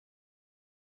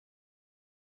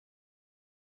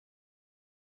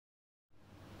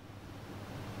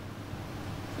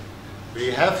We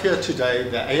have here today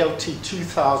the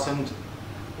ALT2000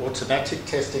 Automatic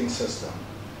Testing System.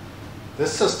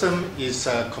 This system is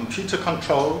computer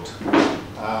controlled,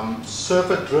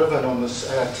 server driven on the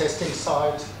testing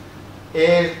side,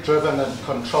 air driven and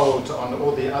controlled on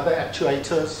all the other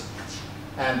actuators,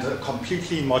 and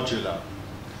completely modular.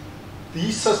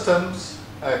 These systems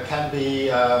can be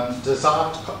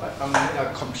designed in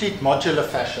a complete modular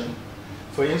fashion.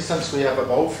 For instance, we have a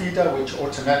bowl feeder which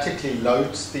automatically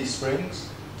loads these springs.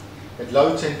 It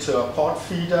loads into a part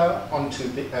feeder onto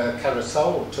the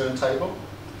carousel or turntable.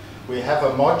 We have a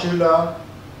modular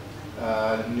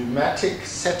pneumatic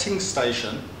setting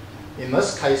station. In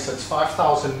this case, it's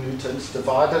 5,000 newtons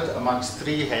divided amongst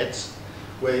 3 heads,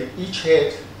 where each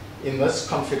head in this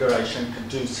configuration can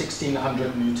do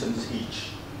 1,600 newtons each.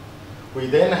 We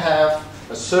then have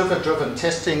a server-driven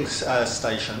testing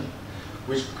station,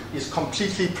 which is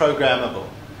completely programmable.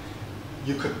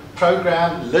 You could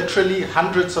program literally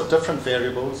hundreds of different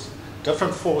variables,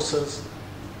 different forces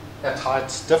at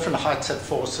heights, different heights at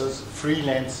forces, free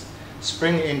lengths,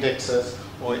 spring indexes,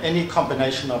 or any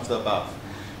combination of the above.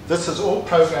 This is all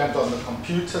programmed on the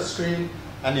computer screen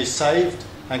and is saved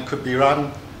and could be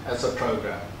run as a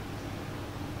program.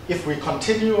 If we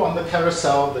continue on the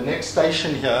carousel, the next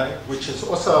station here, which is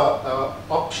also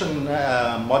an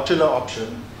modular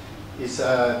option, is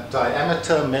a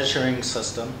diameter measuring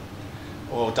system,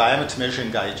 or diameter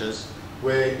measuring gauges,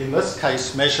 where in this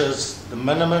case measures the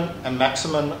minimum and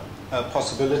maximum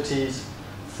possibilities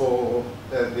for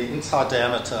the inside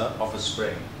diameter of a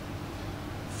spring.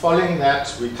 Following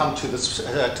that, we come to the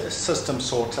system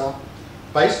sorter.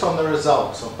 Based on the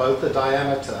results of both the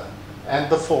diameter and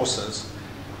the forces,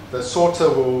 the sorter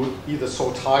will either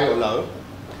sort high or low.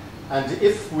 And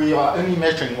if we are only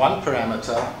measuring one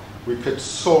parameter, we could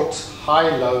sort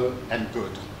high, low, and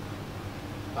good.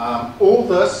 All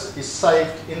this is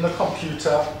saved in the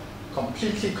computer,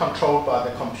 completely controlled by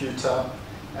the computer,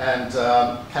 and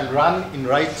can run in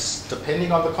rates,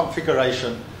 depending on the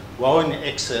configuration, well in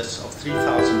excess of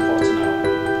 3,000 parts an hour.